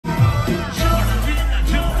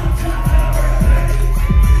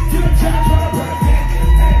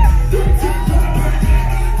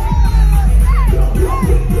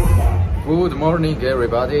morning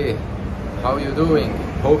everybody, how you doing?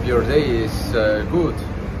 Hope your day is good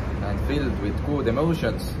and filled with good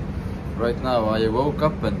emotions. Right now I woke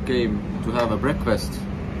up and came to have a breakfast.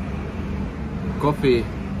 Coffee,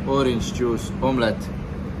 orange juice, omelette.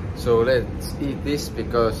 So let's eat this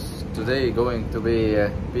because today going to be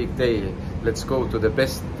a big day. Let's go to the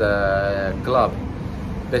best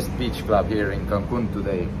beach club here in Cancun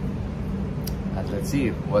today. And let's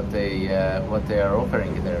see what they are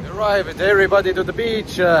offering there. Arrived everybody to the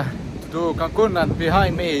beach, to Cancun, and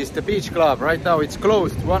behind me is the beach club. Right now it's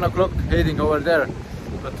closed, 1 o'clock, heading over there.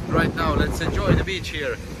 But right now let's enjoy the beach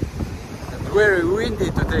here. And very windy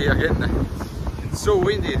today again. It's so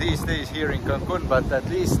windy these days here in Cancun, but at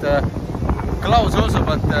least clouds also,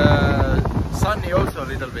 but sunny also a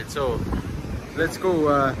little bit. So let's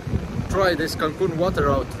go try this Cancun water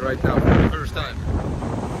out right now for the first time.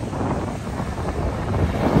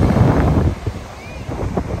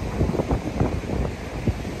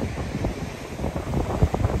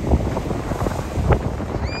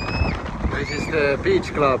 This is the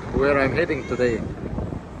beach club where I'm heading today,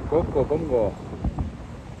 Coco Bongo.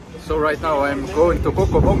 So right now I'm going to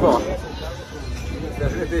Coco Bongo.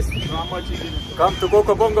 Come to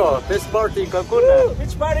Coco Bongo, best party in Cancun.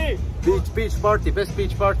 Beach party! Beach party, best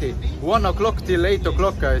beach party. 1 o'clock till 8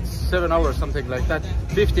 o'clock, it's 7 hours, something like that.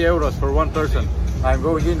 50 euros for one person. I'm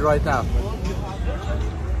going in right now.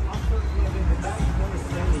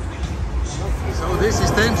 So this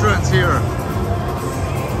is the entrance here.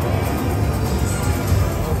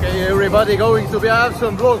 Okay, everybody going to have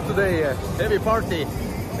some vlog today. Heavy party.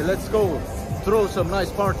 Let's go throw some nice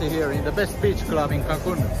party here in the best beach club in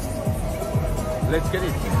Cancun. Let's get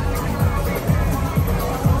it.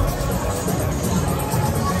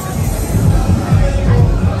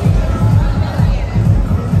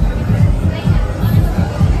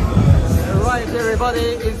 Right,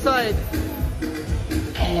 everybody inside.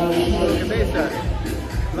 Look at this.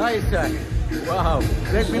 Nice. Wow.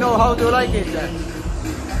 Let me know how do you like it.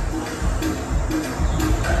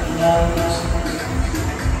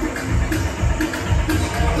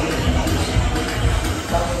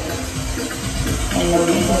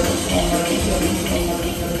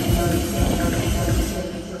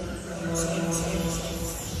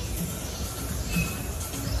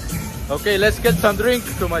 Okay, let's get some drink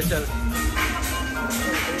to myself.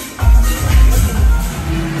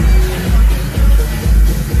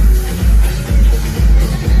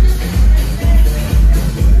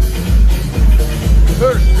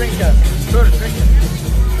 First drinker.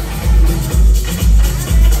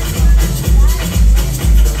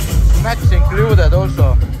 Snacks included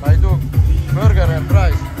also. I do burger and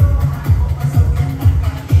fries.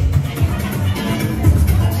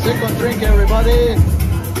 Second drink, everybody.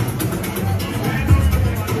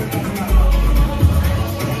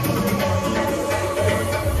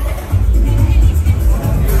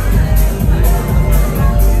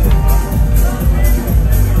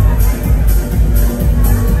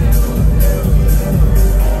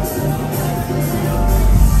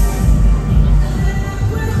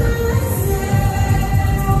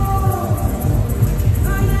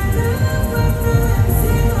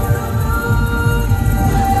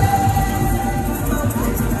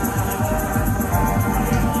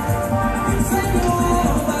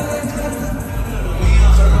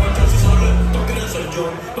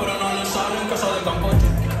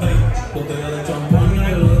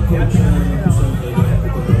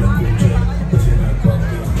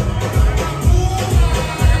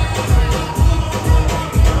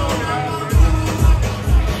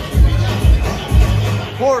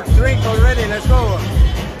 Fourth drink already, let's go.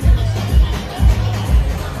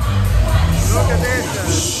 Look at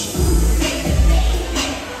this.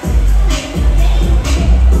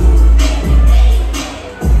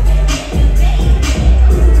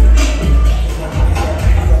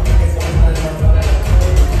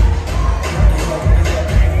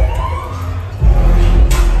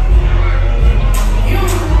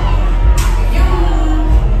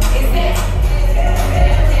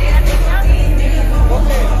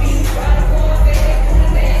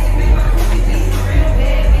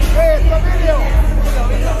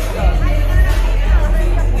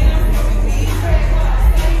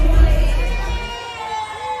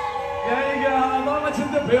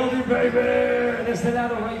 Building, baby! There's the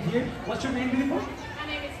ladder right here. What's your name, beautiful? My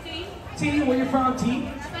name is T. T, where you from, T?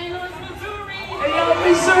 St. Louis, Missouri. Hey, yo,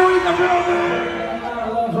 Missouri, the building!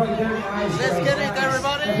 Love right there, guys. Let's get it,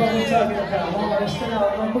 everybody! That's what I'm talking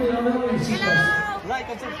about. Like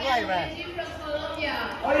and subscribe, man.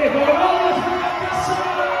 Oye, Colombia,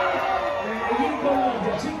 en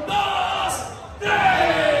Colombia, sin 2, 3.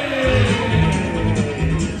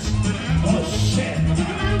 Oh,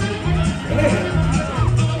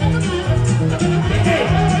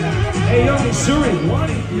 Missouri, what?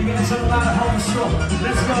 You're gonna sing a lot of home school.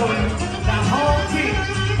 Let's go, baby. That whole thing,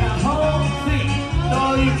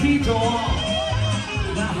 todo liquito.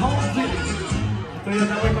 That whole thing. Tú ya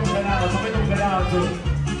estás muy congelado, tú.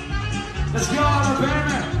 Let's go,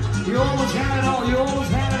 baby. You almost had it all,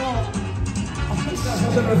 No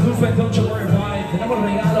se preocupen, don't you worry about it. Tenemos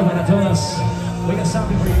regalos para todas. We got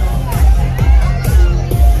something for you.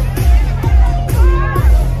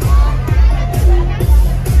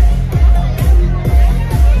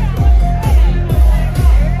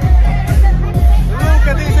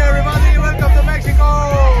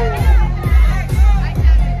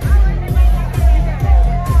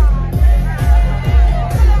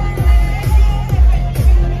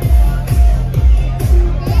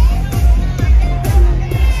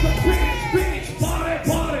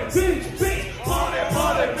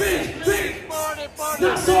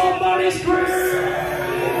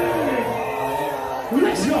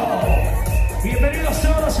 Let's go! Bienvenidos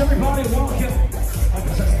todos, everybody, welcome.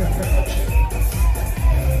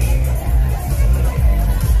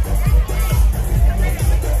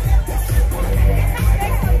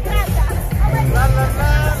 La la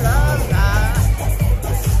la la la.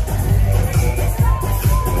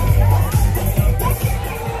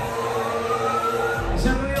 Se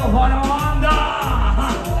ruido para banda.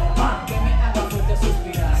 Que me haga fuerte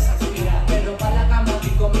suspirar, pero para la cama ni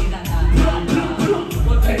comida nada,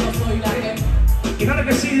 porque no soy la que... Y claro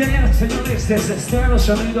que sí, señores, desde Estados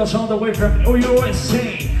Unidos, all the way from USA.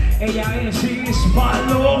 Ella es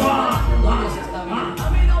Paloma. A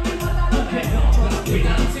mí no me importa lo que no.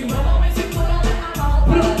 Si muevo mi cintura de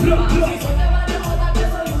amor, si soy de varios botas que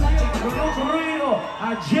soy una chica. Ruido a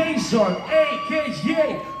Jason, a.k.a.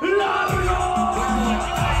 Largo.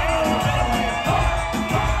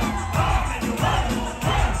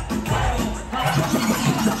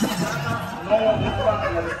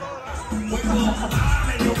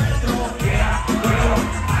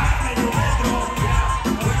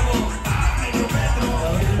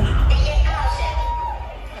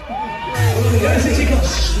 Gracias,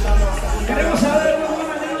 chicos. Queremos saber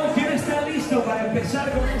quién está listo para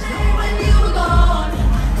empezar con esto.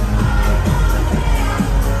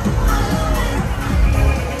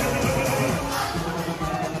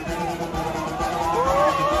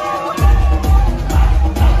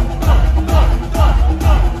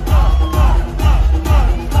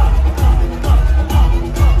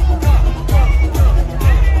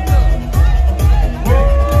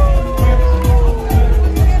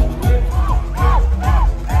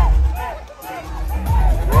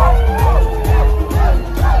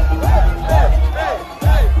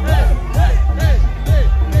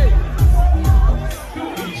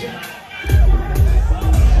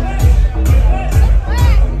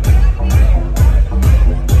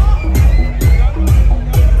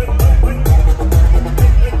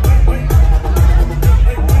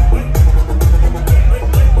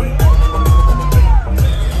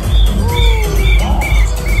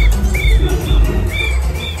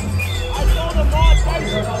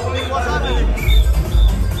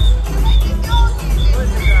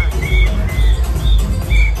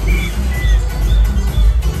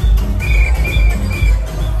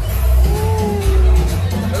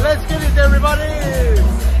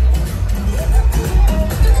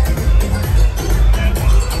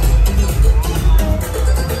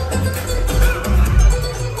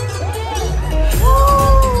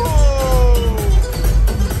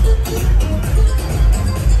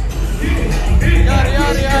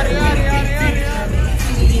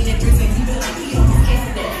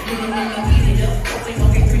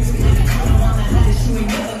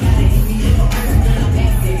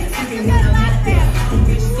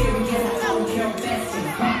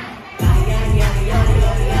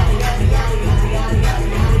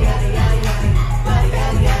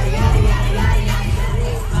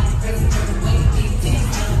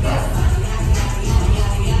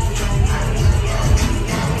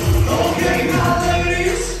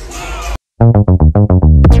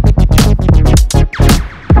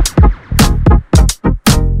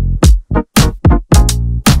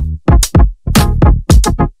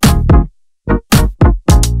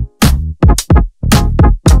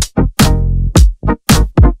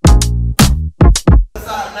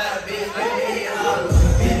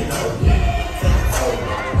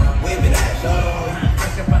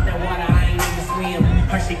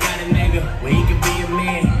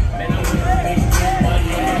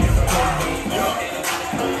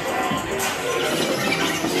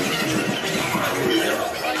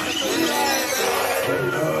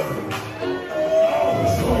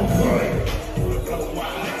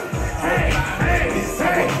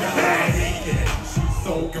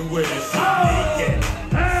 With it.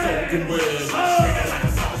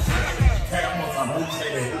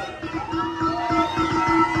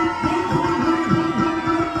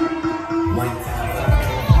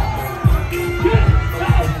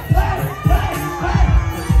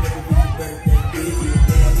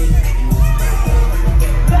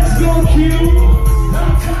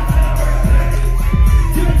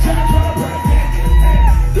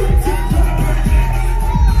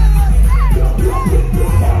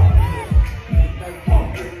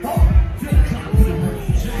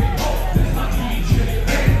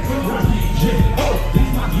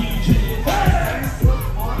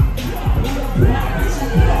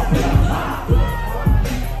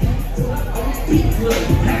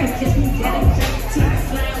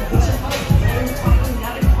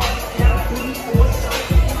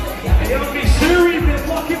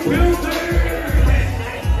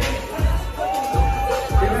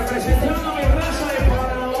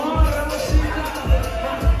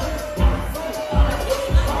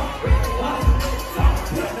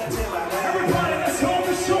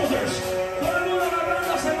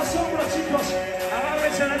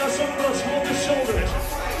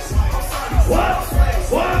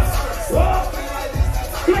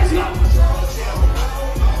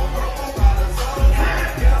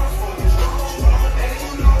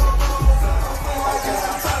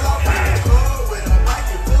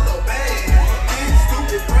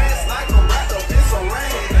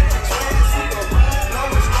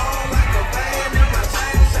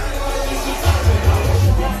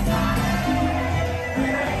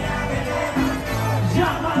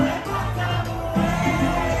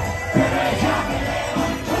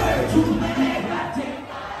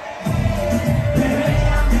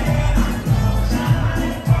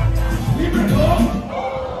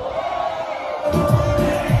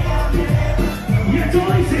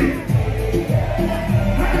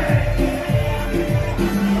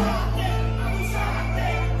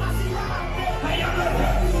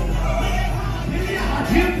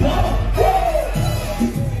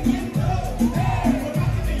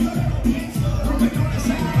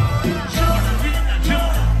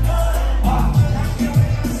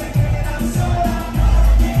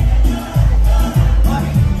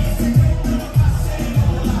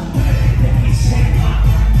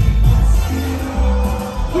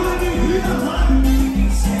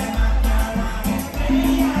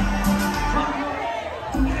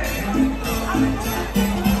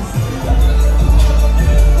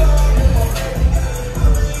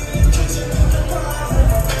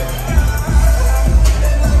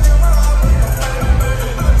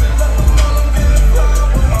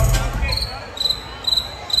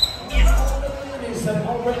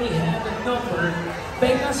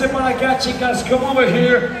 Vénganse para acá, chicas, come over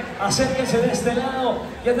here, acérquense de este lado.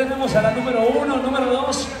 Ya tenemos a la número 1, número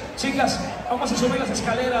 2. Chicas, vamos a subir las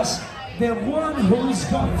escaleras. The one who's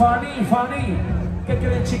got funny. ¿Qué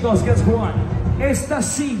creen, chicos? Guess what? Esta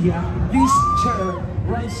silla, this chair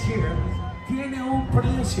right here, tiene un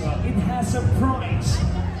precio. It has a price.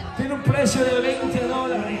 Tiene un precio de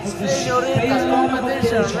 $20. Señoritas, pongan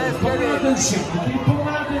atención,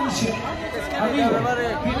 pongan atención. Amigo,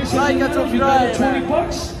 ¿tienes like and subscribe.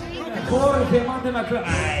 $20? Jorge, mándeme acá.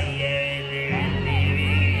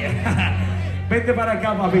 Vente para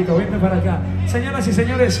acá, papito, vente para acá. Señoras y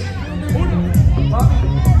señores,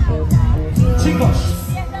 chicos,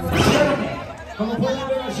 como pueden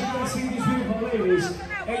ver, as you can see these beautiful ladies,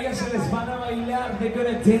 ellas se les van a bailar, they're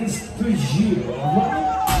gonna dance to you,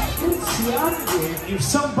 right? Si alguien, if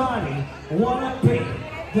somebody wanna pay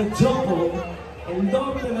the double, el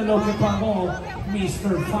doble de lo que pagó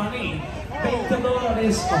Mr. Funny, $20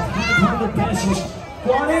 o 500 pesos,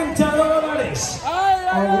 $40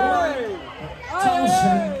 o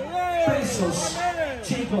 1,000 pesos,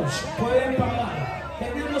 chicos, pueden pagar.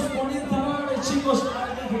 Tenemos $40, chicos,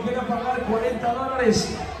 alguien que quiera pagar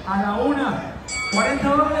 $40 a la una,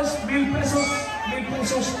 $40, 1,000 pesos, 1,000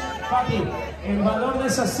 pesos, papi. El valor de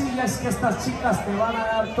esas sillas es que estas chicas te van a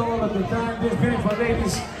dar todo lo que traen. These beautiful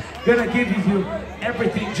ladies gonna give you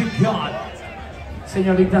everything you got.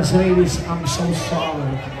 Señoritas, ladies, I'm so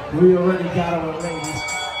sorry. We already got our ladies.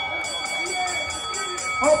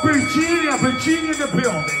 Oh, Virginia in the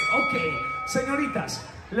building. Okay, señoritas,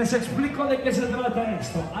 les explico de qué se trata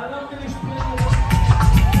esto. Allow me to explain.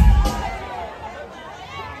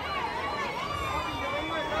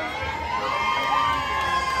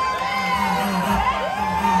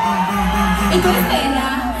 Y tú eres perra,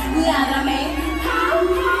 ládrame.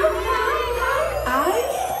 Ay,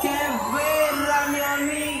 qué perra, mi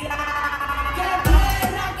amiga. Qué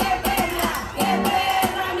perra, qué perra, qué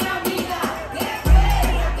perra, mi amiga. Qué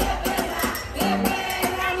perra, qué perra, qué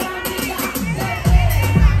perra, mi amiga. Qué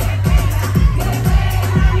perra, qué perra, qué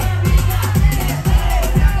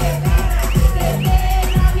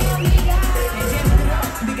perra, mi amiga. Qué perra,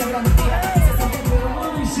 qué perra,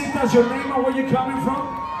 mi amiga. What's your name or where you coming from?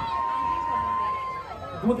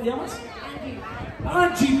 ¿Cómo te llamas?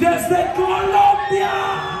 Angie, desde Colombia.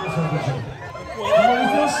 ¿Estamos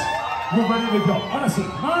listos? Muy bien, ahora sí,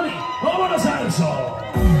 mami, vámonos a eso.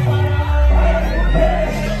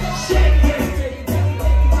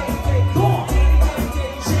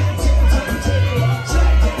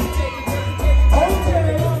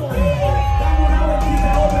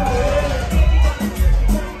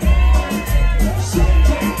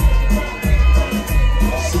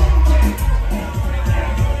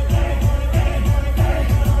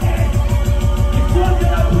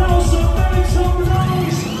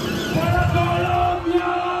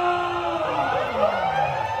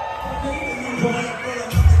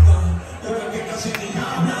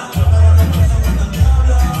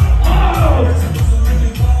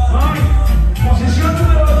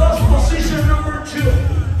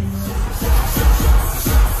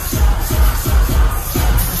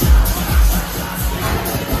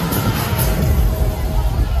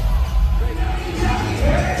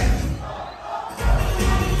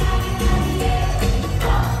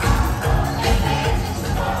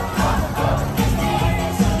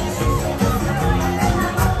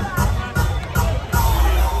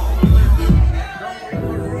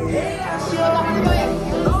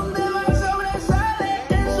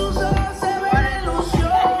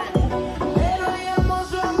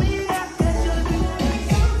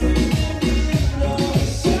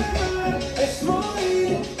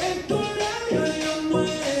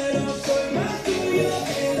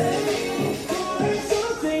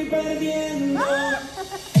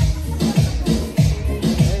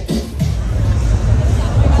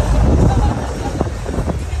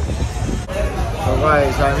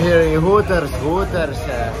 guys, I'm hearing Hooters. Let's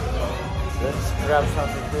grab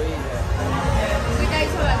something to eat.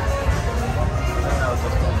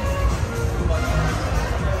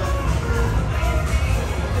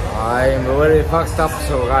 I'm very fucked up,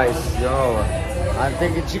 so guys, you know, I'm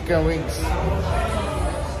taking chicken wings.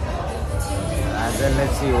 And then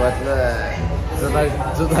let's see what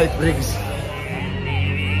tonight brings.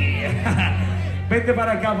 Vente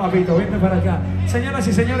para acá, papito, vente para acá. Señoras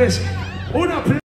y señores, una